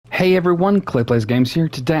Hey everyone, Clay Plays Games here.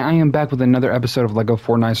 Today I am back with another episode of LEGO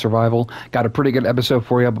Fortnite Survival. Got a pretty good episode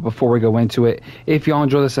for you, but before we go into it, if y'all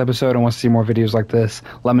enjoy this episode and want to see more videos like this,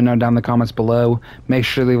 let me know down in the comments below. Make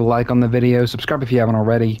sure to leave a like on the video, subscribe if you haven't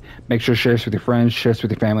already, make sure to share this with your friends, share this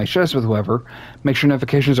with your family, share this with whoever. Make sure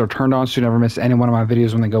notifications are turned on so you never miss any one of my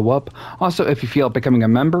videos when they go up. Also, if you feel like becoming a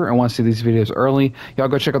member and want to see these videos early, y'all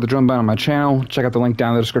go check out the join button on my channel, check out the link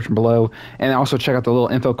down in the description below, and also check out the little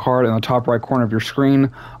info card in the top right corner of your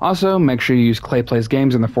screen. Also, make sure you use Clay Plays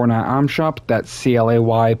Games in the Fortnite item shop. That's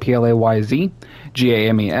ClayPlayz,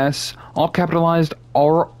 GAMES, all capitalized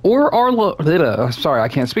sorry, I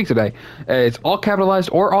can't speak today. It's all capitalized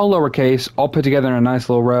or all lowercase, all put together in a nice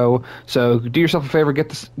little row. So do yourself a favor,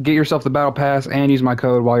 get yourself the battle pass and use my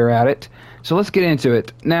code while you're at it. So let's get into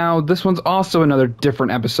it. Now, this one's also another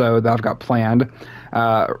different episode that I've got planned.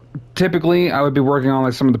 Typically, I would be working on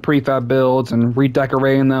like some of the prefab builds and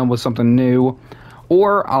redecorating them with something new.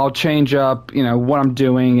 Or I'll change up, what I'm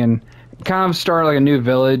doing and kind of start like a new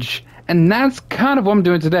village. And that's kind of what I'm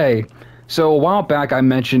doing today. So a while back I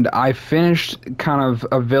mentioned I finished kind of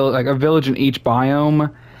a village in each biome.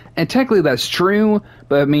 And technically that's true,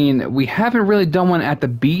 but I mean, we haven't really done one at the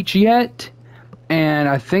beach yet. And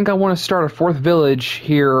I think I want to start a fourth village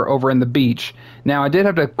here over in the beach. Now I did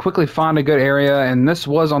have to quickly find a good area, and this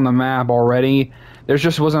was on the map already. There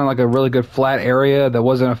just wasn't like a really good flat area that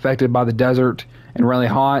wasn't affected by the desert and really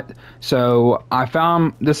hot. So I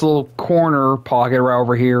found this little corner pocket right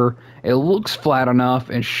over here. It looks flat enough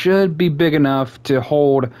and should be big enough to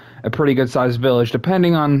hold a pretty good sized village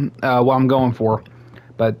depending on what I'm going for.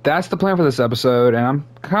 But that's the plan for this episode, and I'm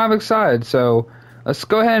kind of excited. So let's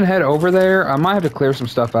go ahead and head over there. I might have to clear some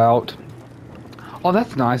stuff out. Oh,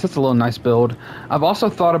 that's nice. That's a little nice build. I've also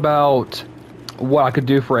thought about what I could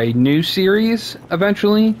do for a new series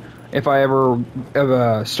eventually if I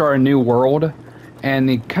ever start a new world. And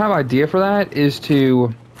the kind of idea for that is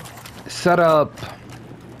to set up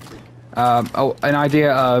an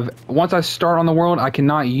idea of once I start on the world, I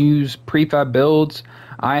cannot use prefab builds.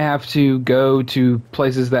 I have to go to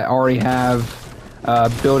places that already have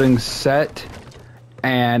buildings set,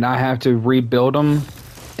 and I have to rebuild them.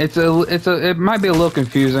 It might be a little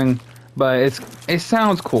confusing, but it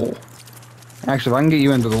sounds cool. Actually, if I can get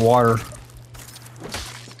you into the water.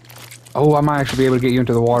 Oh, I might actually be able to get you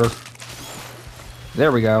into the water.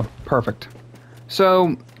 There we go. Perfect.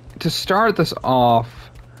 So, to start this off,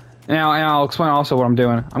 now, and I'll explain also what I'm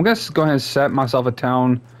doing. I'm going to go ahead and set myself a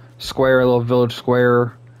town square, a little village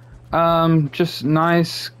square. Just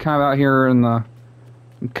nice, kind of out here in the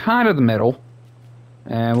middle.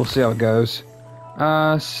 And we'll see how it goes.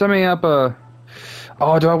 Set me up a...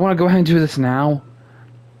 Oh, do I want to go ahead and do this now?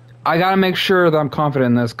 I gotta make sure that I'm confident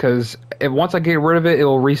in this, because once I get rid of it, it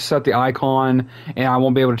will reset the icon, and I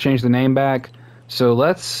won't be able to change the name back. So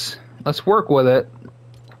let's work with it.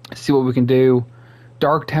 See what we can do.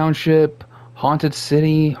 Dark Township, Haunted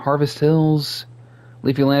City, Harvest Hills,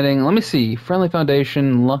 Leafy Landing. Let me see. Friendly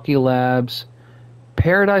Foundation, Lucky Labs,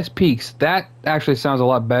 Paradise Peaks. That actually sounds a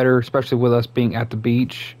lot better, especially with us being at the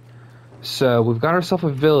beach. So we've got ourselves a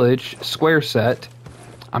village square set.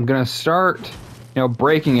 I'm gonna start,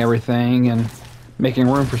 breaking everything and making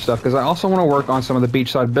room for stuff, because I also want to work on some of the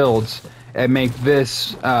beachside builds and make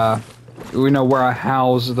this where I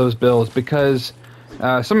house those builds, because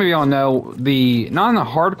some of y'all know not in the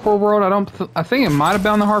hardcore world. I think it might have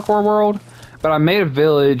been in the hardcore world, but I made a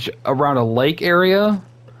village around a lake area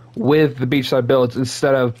with the beachside builds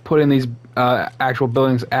instead of putting these actual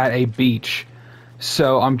buildings at a beach.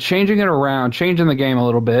 So I'm changing it around, changing the game a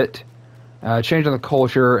little bit, changing the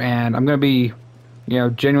culture, and I'm going to be,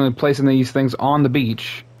 genuinely placing these things on the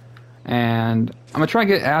beach. And I'm going to try and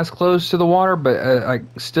get as close to the water, but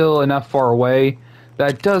still enough far away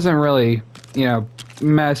that doesn't really,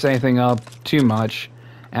 mess anything up too much.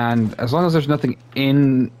 And as long as there's nothing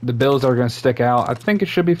in the builds that are going to stick out, I think it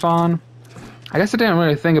should be fine. I guess I didn't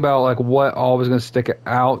really think about what all was going to stick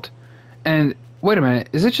out. And wait a minute,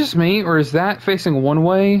 is it just me, or is that facing one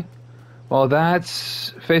way while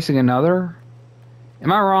that's facing another?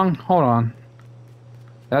 Am I wrong? Hold on.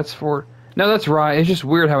 No, that's right. It's just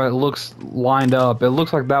weird how it looks lined up. It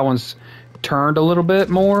looks like that one's turned a little bit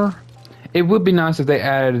more. It would be nice if they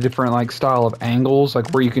added a different style of angles,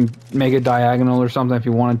 where you can make it diagonal or something if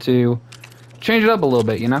you wanted to. Change it up a little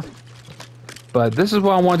bit, But this is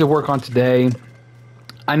what I wanted to work on today.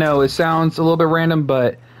 I know it sounds a little bit random,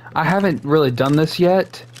 but I haven't really done this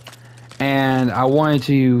yet. And I wanted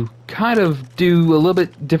to kind of do a little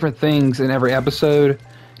bit different things in every episode.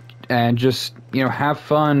 And just, have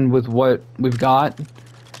fun with what we've got.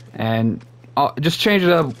 And I'll just change it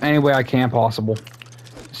up any way I can possible.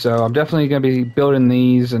 So I'm definitely going to be building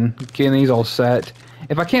these and getting these all set.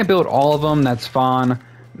 If I can't build all of them, that's fine.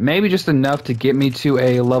 Maybe just enough to get me to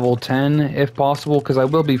a level 10 if possible, because I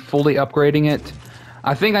will be fully upgrading it.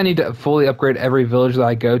 I think I need to fully upgrade every village that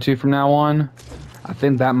I go to from now on. I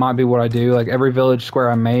think that might be what I do. Like every village square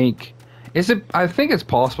I make. I think it's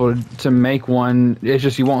possible to make one. It's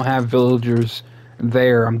just you won't have villagers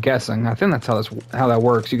there, I'm guessing. I think that's how that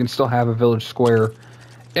works. You can still have a village square.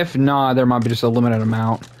 If not, there might be just a limited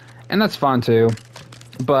amount. And that's fine too.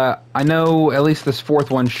 But I know at least this fourth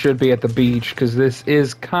one should be at the beach, because this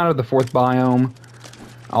is kind of the fourth biome.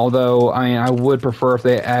 Although, I mean, I would prefer if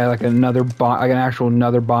they add like an actual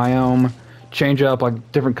another biome. Change up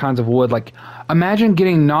like different kinds of wood. Like, imagine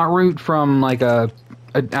getting knot root from like an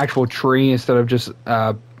actual tree instead of just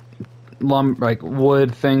like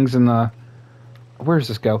wood things in the. Where does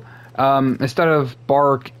this go? Instead of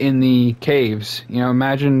bark in the caves. You know,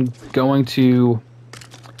 imagine going to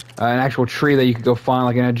an actual tree that you could go find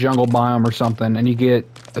like in a jungle biome or something, and you get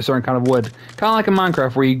a certain kind of wood. Kind of like in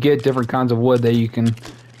Minecraft, where you get different kinds of wood that you can,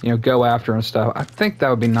 you know, go after and stuff. I think that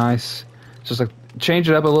would be nice. Just like change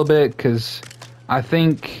it up a little bit, because I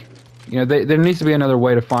think, you know, there needs to be another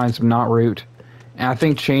way to find some knot root. And I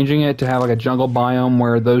think changing it to have like a jungle biome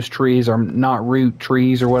where those trees are knot root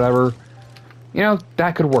trees or whatever, you know,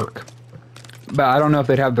 that could work. But I don't know if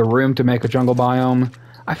they'd have the room to make a jungle biome.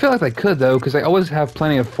 I feel like they could, though, because they always have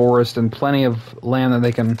plenty of forest and plenty of land that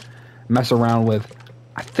they can mess around with.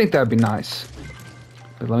 I think that would be nice.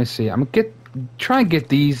 But let me see. I'm going to try and get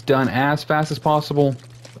these done as fast as possible.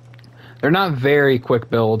 They're not very quick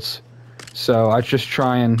builds, so I just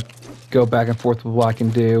try and go back and forth with what I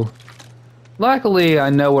can do. Luckily,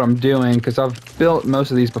 I know what I'm doing, because I've built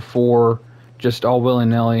most of these before, just all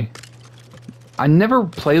willy-nilly. I never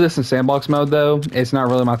play this in sandbox mode, though. It's not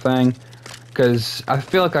really my thing, because I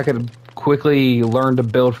feel like I could quickly learn to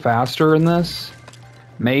build faster in this.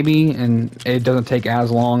 Maybe, and it doesn't take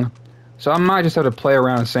as long. So I might just have to play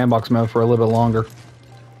around in sandbox mode for a little bit longer.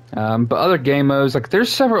 But other game modes, like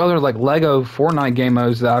there's several other like Lego Fortnite game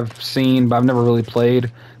modes that I've seen, but I've never really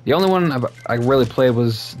played. The only one I really played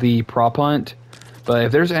was the prop hunt. But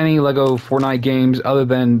if there's any Lego Fortnite games other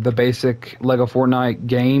than the basic Lego Fortnite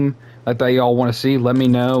game that y'all want to see, let me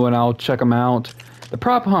know and I'll check them out. The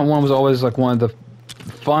prop hunt one was always like one of the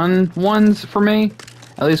fun ones for me,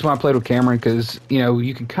 at least when I played with Cameron, because you know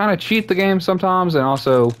you can kind of cheat the game sometimes, and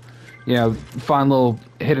also, you know, find little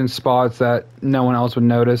hidden spots that no one else would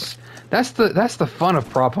notice. That's the fun of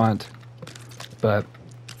prop hunt. But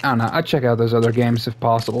I don't know. I'd check out those other games if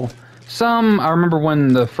possible. Some, I remember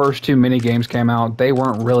when the first two mini games came out, they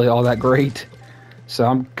weren't really all that great. So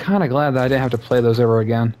I'm kind of glad that I didn't have to play those ever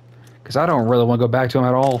again, because I don't really want to go back to them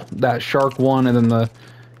at all. That shark one, and then the,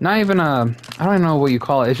 not even I don't even know what you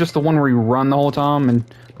call it. It's just the one where you run the whole time and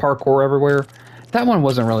parkour everywhere. That one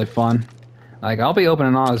wasn't really fun. Like, I'll be open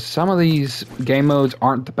and honest, some of these game modes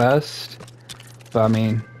aren't the best. But I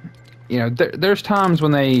mean, you know, there's times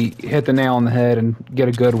when they hit the nail on the head and get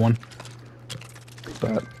a good one.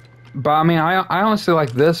 But I mean, I honestly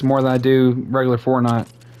like this more than I do regular Fortnite.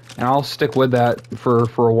 And I'll stick with that for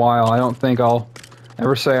a while. I don't think I'll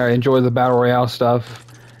ever say I enjoy the Battle Royale stuff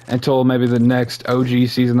until maybe the next OG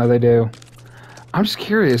season that they do. I'm just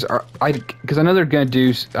curious, because I know they're going to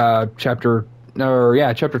do Chapter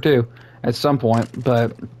 2 at some point,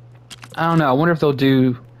 but I don't know. I wonder if they'll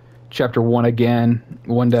do Chapter 1 again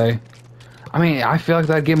one day. I mean, I feel like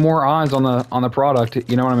that'd get more eyes on the product,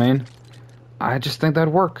 you know what I mean? I just think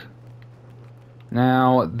that'd work.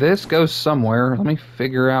 Now, this goes somewhere. Let me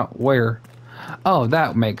figure out where. Oh,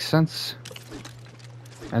 that makes sense.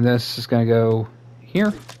 And this is going to go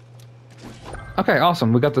here. Okay,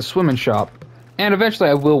 awesome. We got the swimming shop. And eventually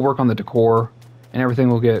I will work on the decor, and everything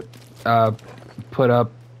will get put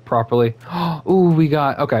up properly. Ooh, we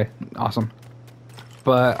got... Okay, awesome.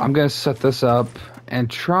 But I'm going to set this up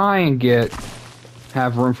and try and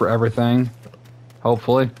have room for everything.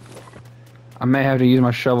 Hopefully. I may have to use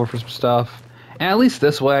my shovel for some stuff. And at least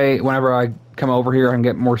this way, whenever I come over here, I can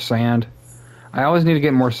get more sand. I always need to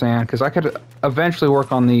get more sand, because I could eventually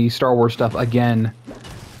work on the Star Wars stuff again.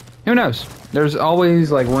 Who knows? There's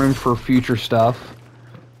always like room for future stuff.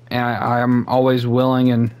 And I'm always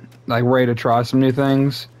willing and like ready to try some new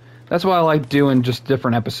things. That's why I like doing just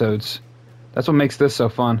different episodes. That's what makes this so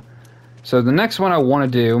fun. So the next one I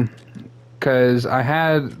want to do, because I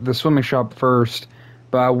had the swimming shop first,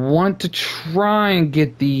 but I want to try and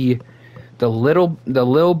get the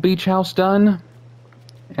little beach house done.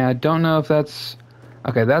 And I don't know if that's...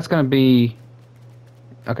 Okay, that's going to be...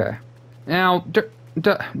 Okay. Now,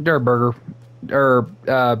 Burgerhead?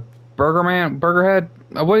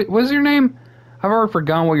 What is your name? I've already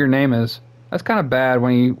forgotten what your name is. That's kind of bad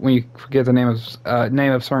when you forget the name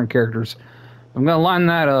of certain characters. I'm gonna line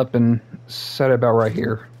that up and set it about right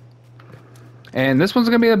here. And this one's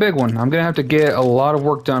gonna be a big one. I'm gonna have to get a lot of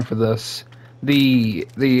work done for this.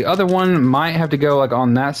 The other one might have to go like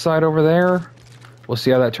on that side over there. We'll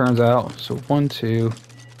see how that turns out. So 1, 2.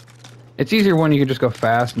 It's easier when you can just go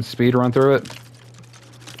fast and speed run through it.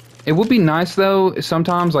 It would be nice though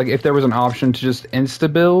sometimes, like if there was an option to just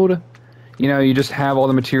insta build. You know, you just have all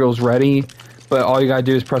the materials ready, but all you gotta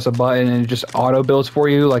do is press a button and it just auto builds for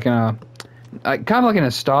you, like in a kind of like in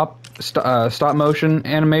a stop motion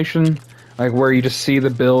animation, like where you just see the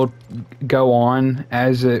build go on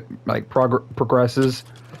as it like progresses.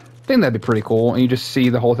 I think that'd be pretty cool, and you just see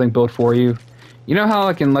the whole thing build for you. You know how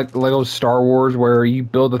like in like Lego Star Wars where you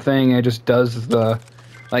build the thing and it just does the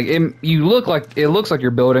like it looks like you're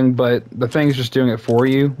building, but the thing's just doing it for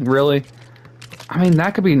you, really. I mean,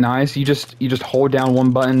 that could be nice. You just hold down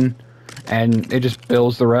one button and it just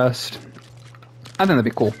builds the rest. I think that'd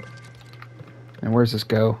be cool. And where's this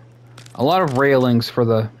go? A lot of railings for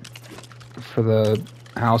the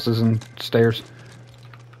houses and stairs.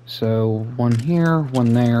 So one here,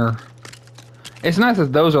 one there. It's nice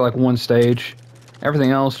that those are like one stage.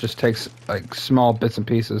 Everything else just takes like small bits and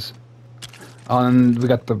pieces. And we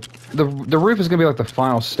got the roof is gonna be like the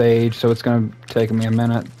final stage, so it's gonna take me a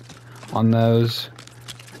minute on those.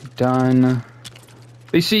 Done.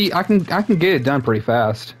 But you see, I can get it done pretty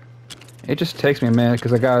fast. It just takes me a minute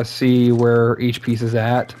because I gotta see where each piece is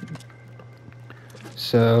at.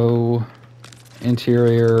 So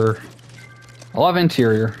interior, I love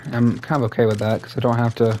interior. I'm kind of okay with that because I don't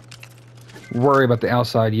have to worry about the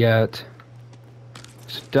outside yet.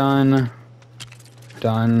 It's done,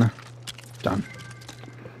 done, done.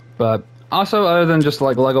 But also, other than just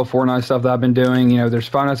like Lego Fortnite stuff that I've been doing, you know, there's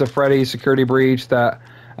Five Nights at Freddy's Security Breach that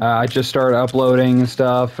I just started uploading and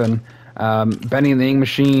stuff, and Bendy and the Ink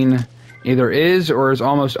Machine either is or is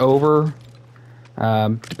almost over,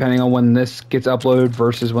 depending on when this gets uploaded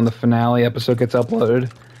versus when the finale episode gets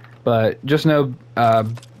uploaded. But just know,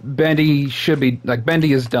 Bendy should be like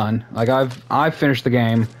Bendy is done. Like I've finished the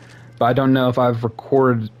game, but I don't know if I've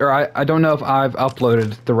recorded or I don't know if I've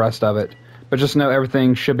uploaded the rest of it. But just know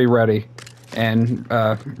everything should be ready and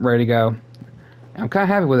ready to go. I'm kind of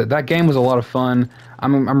happy with it. That game was a lot of fun.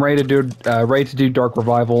 I'm ready to do Dark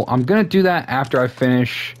Revival. I'm gonna do that after I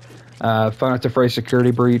finish Five Nights at Freddy's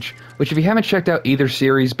Security Breach. Which, if you haven't checked out either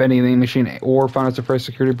series, Bendy and the Ink Machine or Five Nights at Freddy's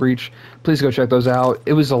Security Breach, please go check those out.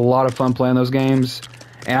 It was a lot of fun playing those games,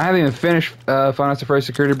 and I haven't even finished Five Nights at Freddy's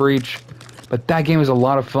Security Breach. But that game was a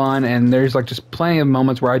lot of fun, and there's like just plenty of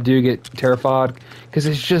moments where I do get terrified because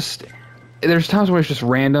it's just. There's times where it's just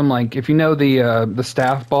random, like if you know the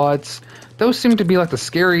staff bots, those seem to be like the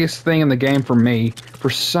scariest thing in the game for me for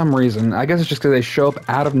some reason. I guess it's just because they show up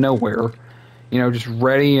out of nowhere, you know, just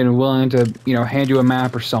ready and willing to, you know, hand you a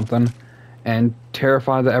map or something and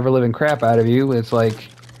terrify the ever-living crap out of you. It's like,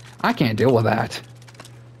 I can't deal with that.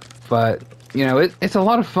 But, you know, it's a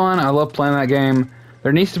lot of fun. I love playing that game.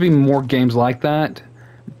 There needs to be more games like that,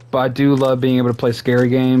 but I do love being able to play scary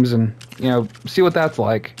games and, you know, see what that's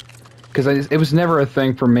like. Because it was never a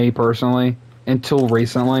thing for me personally until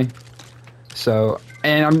recently. So,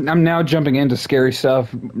 and I'm now jumping into scary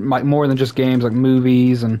stuff, more than just games, like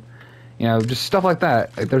movies and, you know, just stuff like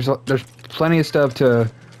that. Like there's plenty of stuff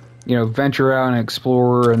to, you know, venture out and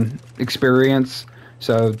explore and experience.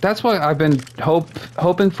 So that's what I've been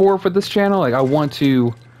hoping for this channel. Like I want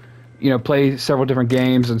to, you know, play several different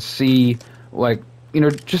games and see, like, you know,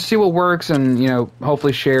 just see what works and, you know,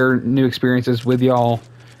 hopefully share new experiences with y'all.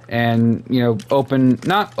 And, you know,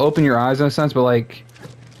 not open your eyes in a sense, but like,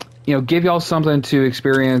 you know, give y'all something to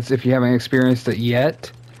experience if you haven't experienced it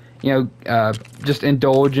yet. You know, just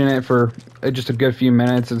indulge in it for just a good few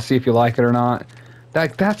minutes and see if you like it or not.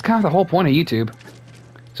 That's kind of the whole point of YouTube.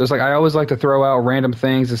 So it's like I always like to throw out random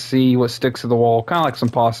things to see what sticks to the wall, kind of like some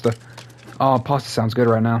pasta. Oh, pasta sounds good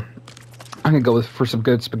right now. I'm gonna go for some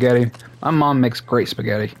good spaghetti. My mom makes great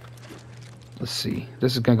spaghetti. Let's see.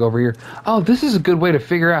 This is going to go over here. Oh, this is a good way to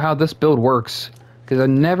figure out how this build works. Because I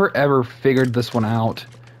never ever figured this one out.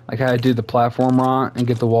 Like how to do the platform right and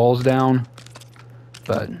get the walls down.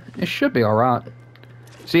 But it should be alright.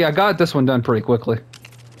 See, I got this one done pretty quickly.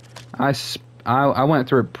 I went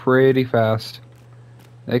through it pretty fast.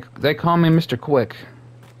 They call me Mr. Quick.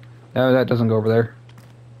 No, that doesn't go over there.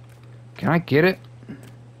 Can I get it?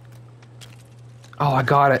 Oh, I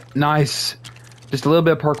got it. Nice. Just a little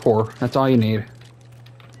bit of parkour. That's all you need.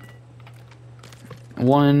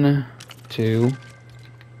 1, 2.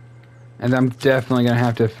 And I'm definitely going to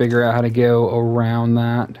have to figure out how to go around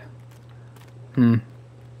that. Can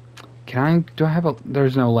Can I... Do I have a...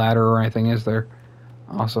 There's no ladder or anything, is there?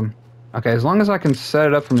 Awesome. Okay, as long as I can set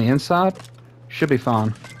it up from the inside, should be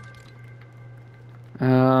fine.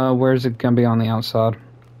 Where's it gonna be on the outside?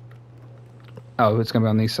 Oh, it's gonna be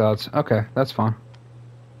on these sides. Okay, that's fine.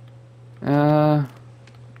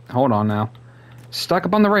 Hold on now. Stuck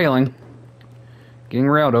up on the railing. Getting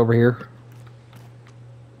railed over here.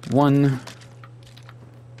 1,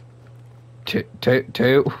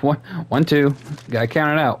 2, 1, 2. Gotta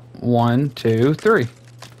count it out. 1, 2, 3.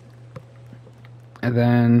 And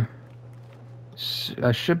then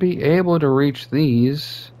I should be able to reach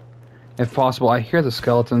these if possible. I hear the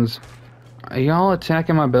skeletons. Are y'all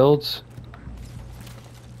attacking my builds?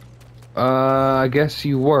 I guess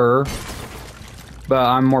you were. But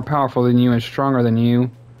I'm more powerful than you and stronger than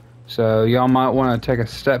you. So y'all might want to take a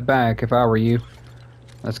step back if I were you.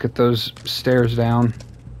 Let's get those stairs down.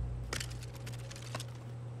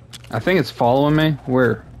 I think it's following me.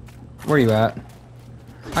 Where are you at?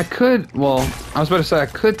 I could, well, I was about to say I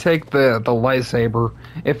could take the lightsaber.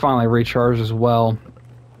 It finally recharged as well.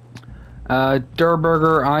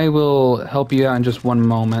 Durburger, I will help you out in just one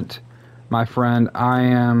moment, my friend. I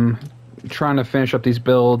am trying to finish up these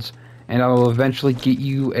builds, and I will eventually get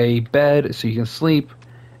you a bed so you can sleep,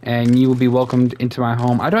 and you will be welcomed into my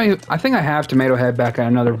home. I think I have Tomato Head back at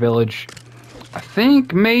another village. I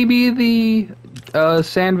think maybe the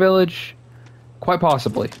Sand Village, quite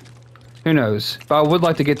possibly. Who knows? But I would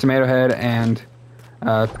like to get Tomato Head and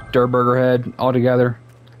Durburger Head all together.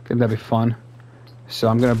 I think that'd be fun. So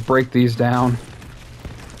I'm gonna break these down.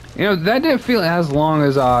 You know, that didn't feel as long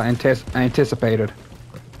as I anticipated.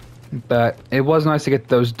 But it was nice to get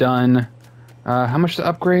those done. How much to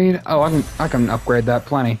upgrade? Oh, I can upgrade that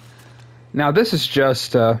plenty. Now this is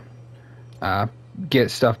just to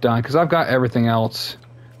get stuff done, because I've got everything else.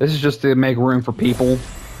 This is just to make room for people.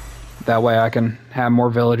 That way I can have more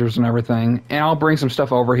villagers and everything. And I'll bring some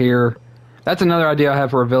stuff over here. That's another idea I have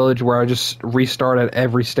for a village, where I just restart at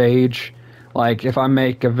every stage. Like, if I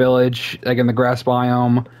make a village, like in the grass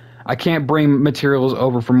biome, I can't bring materials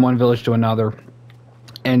over from one village to another.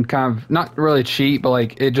 And kind of, not really cheat, but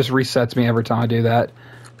like, it just resets me every time I do that.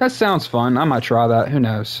 That sounds fun. I might try that. Who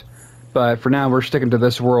knows? But for now, we're sticking to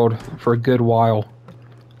this world for a good while.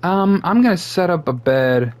 I'm going to set up a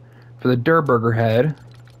bed for the Durburger Head.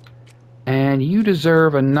 And you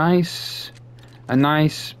deserve a nice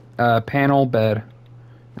panel bed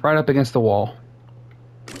right up against the wall.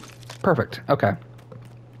 Perfect. Okay.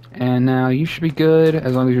 And now you should be good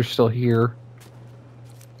as long as you're still here.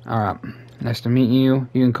 Alright. Nice to meet you.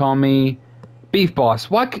 You can call me Beef Boss.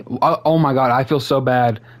 What? Oh my god, I feel so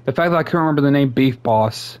bad. The fact that I couldn't remember the name Beef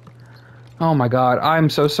Boss. Oh my god, I'm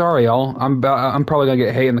so sorry, y'all. I'm probably gonna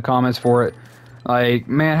get hate in the comments for it. Like,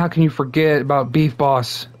 man, how can you forget about Beef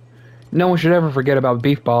Boss? No one should ever forget about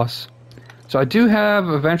Beef Boss. So I do have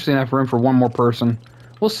eventually enough room for one more person.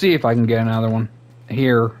 We'll see if I can get another one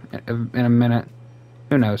here in a minute.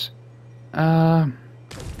 Who knows? I'm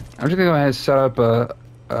just gonna go ahead and set up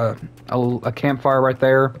a campfire right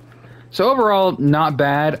there. So overall, not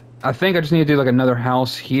bad. I think I just need to do like another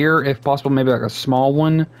house here, if possible, maybe like a small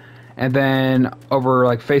one, and then over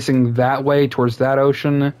like facing that way towards that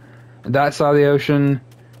ocean, that side of the ocean.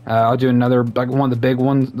 I'll do another, like one of the big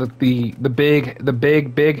ones, the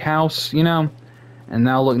big house, you know, and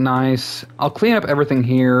that'll look nice. I'll clean up everything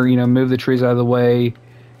here, you know, move the trees out of the way,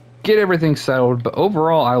 get everything settled. But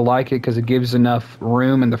overall, I like it because it gives enough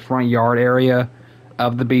room in the front yard area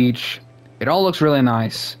of the beach. It all looks really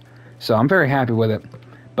nice, so I'm very happy with it.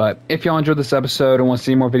 But if y'all enjoyed this episode and want to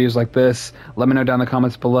see more videos like this, let me know down in the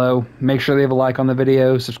comments below. Make sure to leave a like on the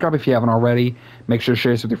video. Subscribe if you haven't already. Make sure to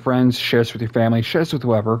share this with your friends, share this with your family, share this with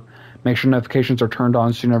whoever. Make sure notifications are turned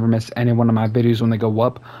on so you never miss any one of my videos when they go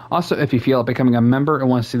up. Also, if you feel like becoming a member and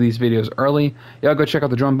want to see these videos early, y'all go check out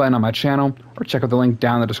the join button on my channel, or check out the link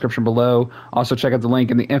down in the description below. Also, check out the link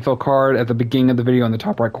in the info card at the beginning of the video in the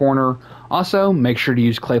top right corner. Also, make sure to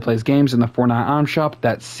use Clay Plays Games in the Fortnite item shop.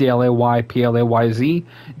 That's ClayPlayz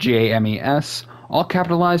GAMES. All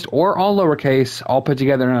capitalized or all lowercase, all put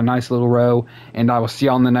together in a nice little row, and I will see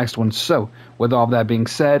y'all in the next one. So, with all of that being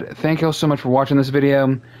said, thank y'all so much for watching this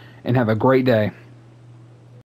video, and have a great day.